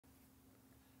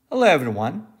Hello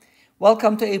everyone,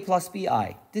 welcome to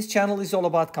aplusbi. This channel is all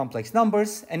about complex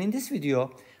numbers, and in this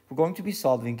video we're going to be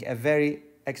solving a very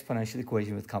exponential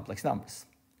equation with complex numbers.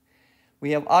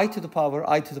 We have I to the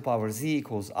power z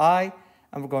equals I,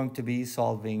 and we're going to be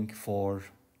solving for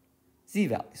z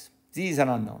values. Z is an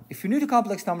unknown. If you're new to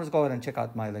complex numbers, go ahead and check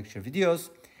out my lecture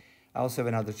videos. I also have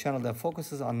another channel that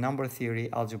focuses on number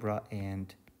theory, algebra,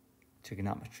 and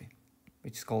trigonometry,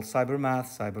 which is called Cyber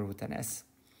Math, cyber with an S.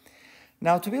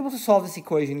 Now, to be able to solve this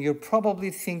equation, you're probably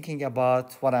thinking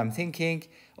about what I'm thinking.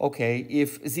 Okay,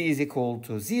 if z is equal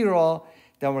to 0,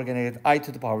 then we're going to get I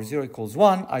to the power 0 equals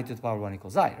 1, I to the power 1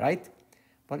 equals I, right?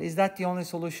 But is that the only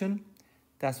solution?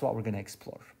 That's what we're going to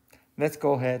explore. Let's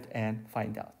go ahead and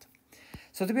find out.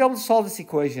 So to be able to solve this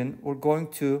equation, we're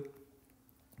going to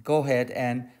go ahead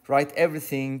and write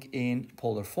everything in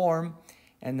polar form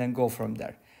and then go from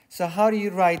there. So how do you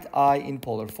write I in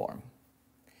polar form?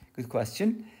 Good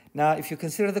question. Now, if you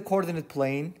consider the coordinate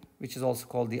plane, which is also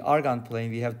called the Argand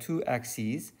plane, we have two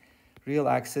axes, real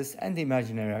axis and the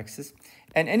imaginary axis.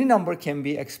 And any number can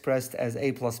be expressed as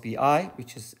a plus bi,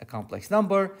 which is a complex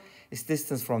number. Its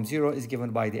distance from 0 is given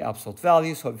by the absolute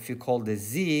value. So if you call this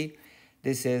z,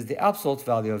 this is the absolute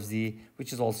value of z,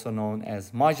 which is also known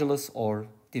as modulus or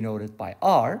denoted by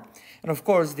r. And of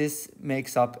course, this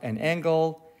makes up an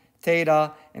angle,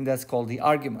 theta, and that's called the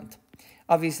argument.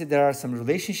 Obviously, there are some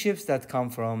relationships that come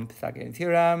from Pythagorean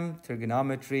theorem,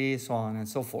 trigonometry, so on and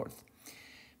so forth.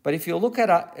 But if you look at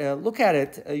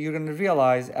it, you're going to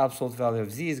realize absolute value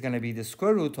of z is going to be the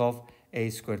square root of a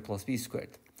squared plus b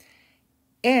squared.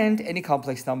 And any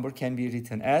complex number can be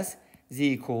written as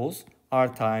z equals r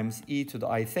times e to the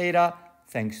I theta,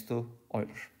 thanks to Euler,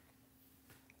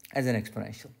 as an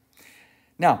exponential.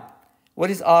 Now, what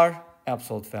is r?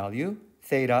 Absolute value.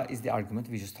 Theta is the argument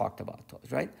we just talked about,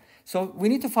 right? So we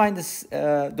need to find this,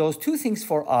 those two things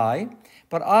for I,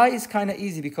 but I is kind of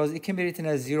easy because it can be written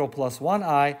as 0 plus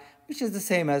 1i, which is the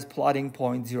same as plotting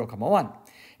point 0, 1.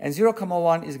 And 0,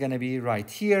 1 is going to be right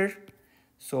here.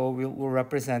 So we'll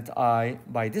represent I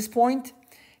by this point.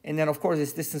 And then, of course,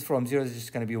 this distance from 0 is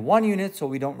just going to be 1 unit, so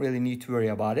we don't really need to worry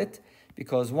about it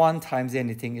because 1 times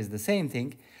anything is the same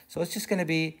thing. So it's just going to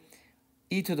be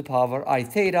e to the power I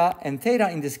theta, and theta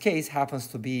in this case happens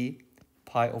to be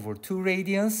pi over 2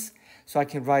 radians. So I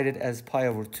can write it as pi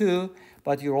over 2,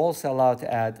 but you're also allowed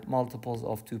to add multiples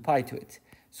of 2 pi to it.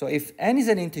 So if n is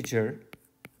an integer,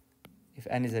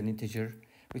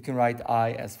 we can write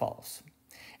I as follows.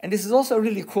 And this is also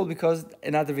really cool because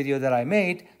another video that I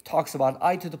made talks about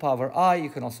I to the power I. You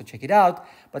can also check it out,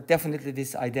 but definitely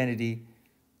this identity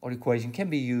or equation can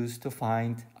be used to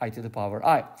find I to the power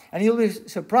I. And you'll be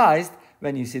surprised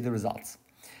when you see the results.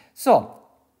 So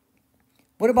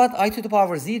what about I to the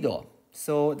power z though?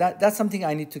 So that's something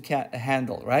I need to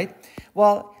handle, right?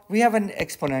 Well, we have an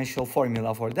exponential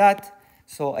formula for that.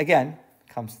 So again,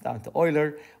 comes down to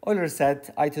Euler. Euler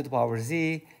said I to the power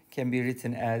z can be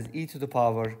written as e to the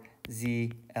power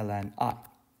z ln I.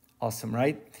 Awesome,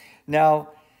 right?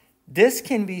 Now, this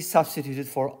can be substituted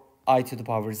for I to the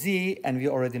power z, and we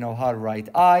already know how to write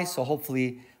I. So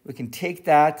hopefully we can take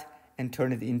that and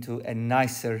turn it into a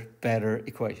nicer, better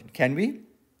equation. Can we?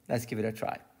 Let's give it a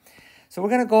try. So we're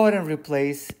going to go ahead and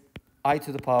replace I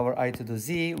to the power I to the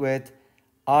z with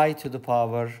I to the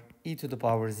power e to the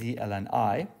power z ln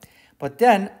I. But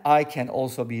then I can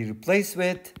also be replaced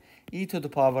with e to the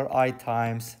power I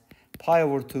times pi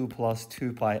over 2 plus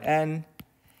 2 pi n.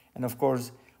 And of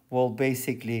course, we'll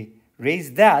basically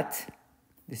raise that,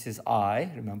 this is I,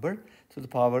 remember, to the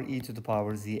power e to the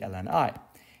power z ln I.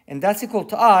 And that's equal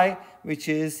to I, which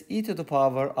is e to the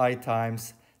power I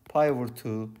times pi over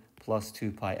 2 plus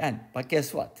 2 pi n. But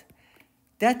guess what?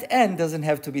 That n doesn't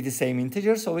have to be the same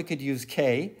integer, so we could use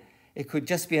k. It could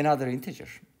just be another integer.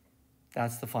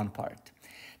 That's the fun part.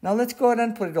 Now let's go ahead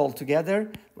and put it all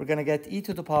together. We're going to get e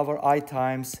to the power I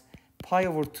times pi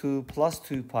over 2 plus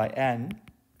 2 pi n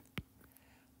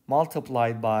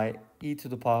multiplied by e to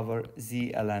the power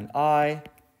z ln I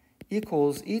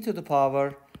equals e to the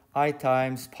power I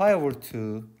times pi over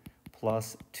 2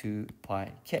 plus 2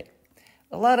 pi k.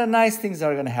 A lot of nice things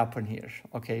are going to happen here.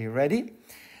 Okay, you ready?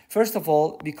 First of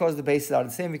all, because the bases are the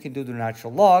same, we can do the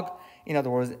natural log. In other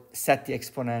words, set the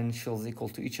exponentials equal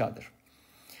to each other.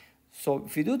 So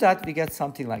if we do that, we get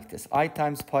something like this. I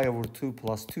times pi over 2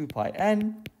 plus 2 pi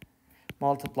n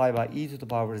multiplied by e to the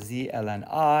power z ln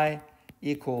I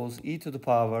equals e to the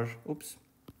power, oops,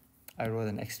 I wrote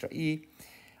an extra e,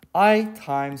 I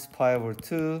times pi over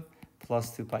 2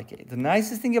 plus 2 pi k. The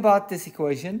nicest thing about this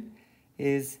equation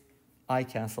is I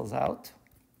cancels out,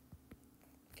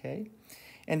 okay?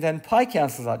 and then pi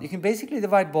cancels out. You can basically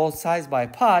divide both sides by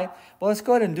pi, but let's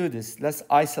go ahead and do this. Let's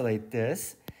isolate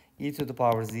this, e to the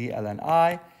power z ln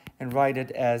I, and write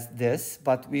it as this,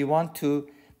 but we want to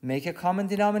make a common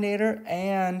denominator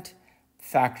and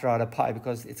factor out a pi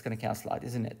because it's going to cancel out,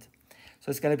 isn't it? So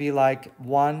it's going to be like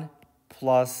 1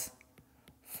 plus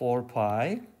 4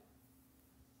 pi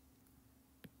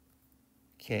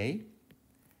k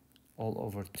all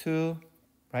over 2,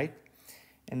 right?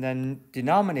 And then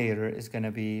denominator is going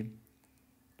to be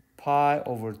pi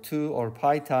over 2, or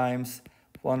pi times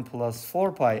 1 plus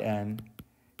 4 pi n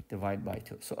divided by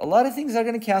 2. So a lot of things are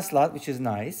going to cancel out, which is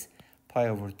nice. Pi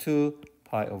over 2,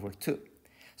 pi over 2.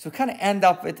 So we kind of end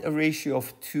up with a ratio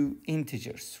of 2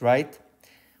 integers, right?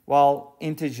 Well,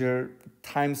 integer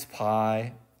times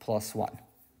pi plus 1.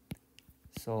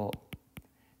 So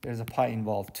there's a pi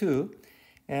involved too.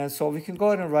 And so we can go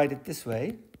ahead and write it this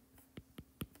way.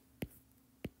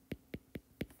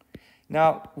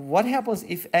 Now, what happens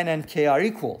if n and k are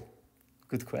equal?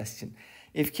 Good question.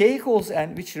 If k equals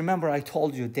n, which remember I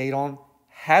told you they don't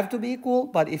have to be equal,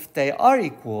 but if they are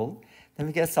equal, then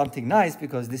we get something nice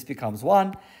because this becomes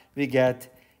 1. We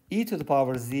get e to the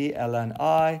power z ln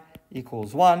I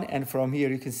equals 1. And from here,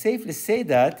 you can safely say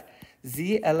that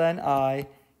z ln I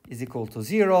is equal to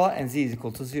 0 and z is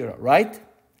equal to 0, right?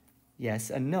 Yes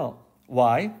and no.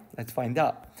 Why? Let's find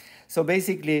out. So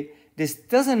basically, this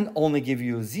doesn't only give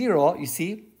you 0, you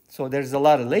see. So there's a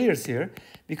lot of layers here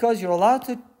because you're allowed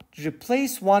to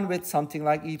replace 1 with something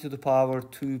like e to the power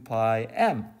 2 pi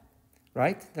m,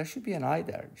 right? There should be an I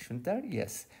there, shouldn't there?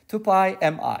 Yes, 2 pi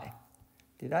mi.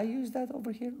 Did I use that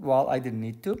over here? Well, I didn't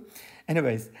need to.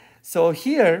 Anyways, so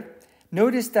here,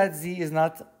 notice that z is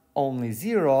not only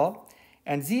 0,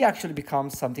 and z actually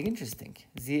becomes something interesting.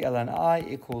 Z ln I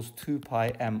equals 2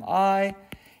 pi mi.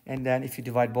 And then if you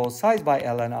divide both sides by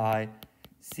ln I,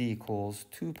 z equals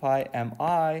 2 pi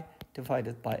mi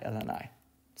divided by ln I.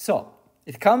 So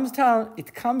it comes down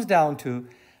to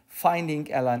finding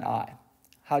ln I.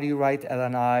 How do you write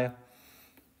ln I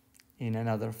in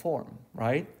another form,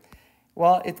 right?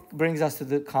 Well, it brings us to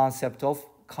the concept of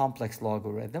complex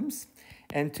logarithms.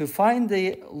 And to find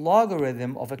the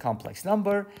logarithm of a complex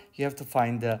number, you have to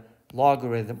find the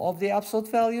logarithm of the absolute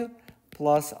value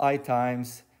plus I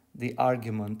times the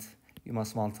argument. You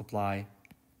must multiply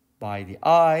by the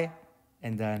I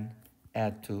and then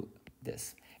add to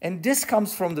this. And this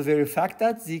comes from the very fact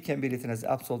that z can be written as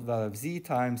absolute value of z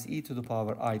times e to the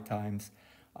power I times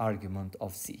argument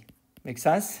of z. Make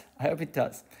sense? I hope it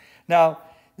does. Now,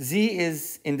 z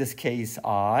is, in this case,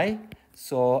 I.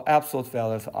 So absolute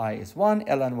value of I is 1,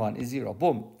 ln 1 is 0.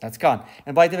 Boom, that's gone.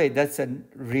 And by the way, that's a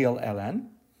real ln,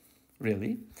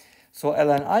 really. So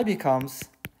ln I becomes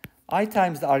I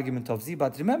times the argument of z.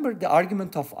 But remember, the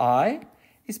argument of I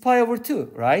is pi over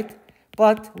 2, right?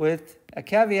 But with a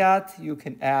caveat, you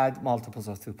can add multiples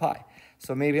of 2 pi.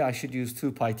 So maybe I should use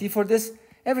 2 pi t for this.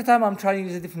 Every time I'm trying to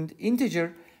use a different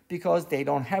integer because they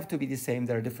don't have to be the same.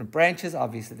 There are different branches.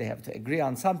 Obviously, they have to agree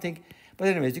on something. But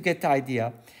anyways, you get the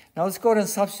idea. Now let's go ahead and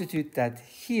substitute that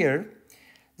here.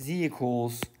 Z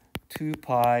equals 2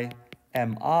 pi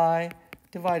mi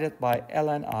divided by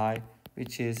ln I,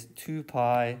 which is 2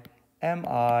 pi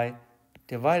mi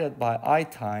divided by I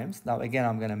times. Now again,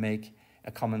 I'm going to make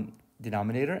a common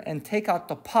denominator and take out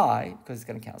the pi because it's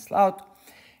going to cancel out.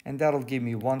 And that'll give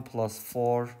me 1 plus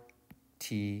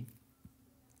 4t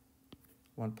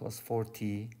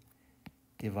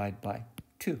divided by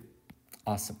 2.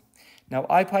 Awesome. Now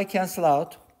I pi cancel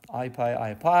out. I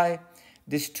pi.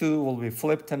 This 2 will be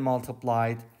flipped and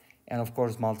multiplied. And of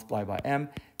course, multiply by m.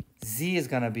 Z is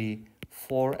going to be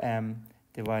 4m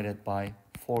divided by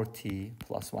 4t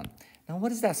plus 1. Now,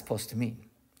 what is that supposed to mean?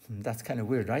 That's kind of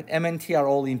weird, right? M and t are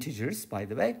all integers, by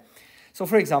the way. So,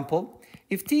 for example,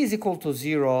 if t is equal to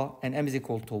 0 and m is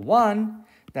equal to 1,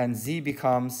 then z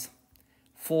becomes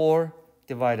 4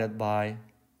 divided by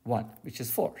 1, which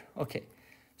is 4. Okay.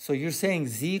 So you're saying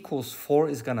z equals 4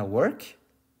 is going to work?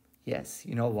 Yes.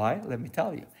 You know why? Let me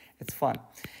tell you. It's fun.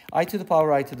 I to the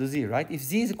power I to the z, right? If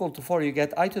z is equal to 4, you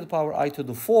get I to the power I to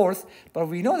the 4th. But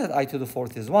we know that I to the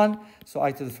 4th is 1. So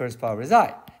I to the first power is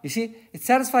I. You see, it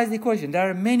satisfies the equation. There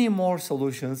are many more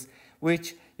solutions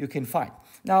which you can find.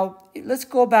 Now, let's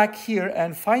go back here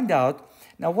and find out.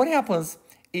 Now, what happens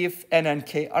if n and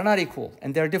k are not equal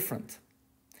and they're different?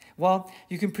 Well,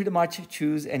 you can pretty much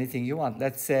choose anything you want.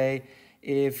 Let's say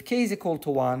if k is equal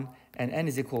to 1 and n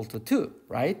is equal to 2,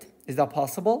 right? Is that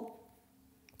possible?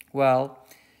 Well,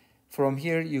 from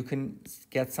here you can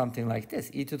get something like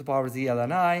this. E to the power z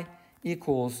ln I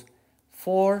equals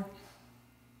 4.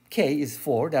 K is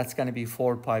 4. That's going to be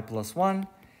 4 pi plus 1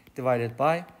 divided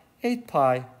by 8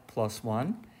 pi plus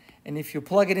 1. And if you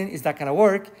plug it in, is that going to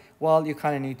work? Well, you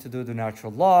kind of need to do the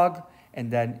natural log and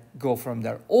then go from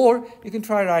there. Or you can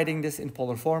try writing this in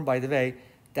polar form. By the way,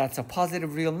 that's a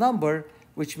positive real number,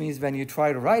 which means when you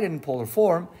try to write it in polar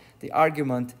form, the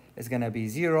argument is going to be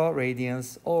 0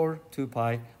 radians or 2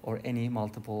 pi or any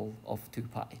multiple of 2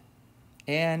 pi.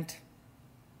 And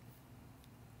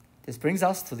this brings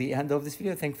us to the end of this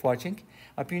video. Thanks for watching.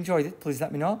 I hope you enjoyed it. Please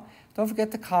let me know. Don't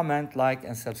forget to comment, like,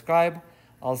 and subscribe.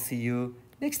 I'll see you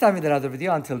next time with another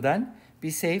video. Until then, be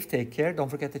safe, take care. Don't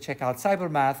forget to check out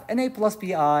Cybermath and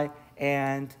aplusbi,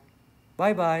 and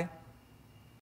bye-bye.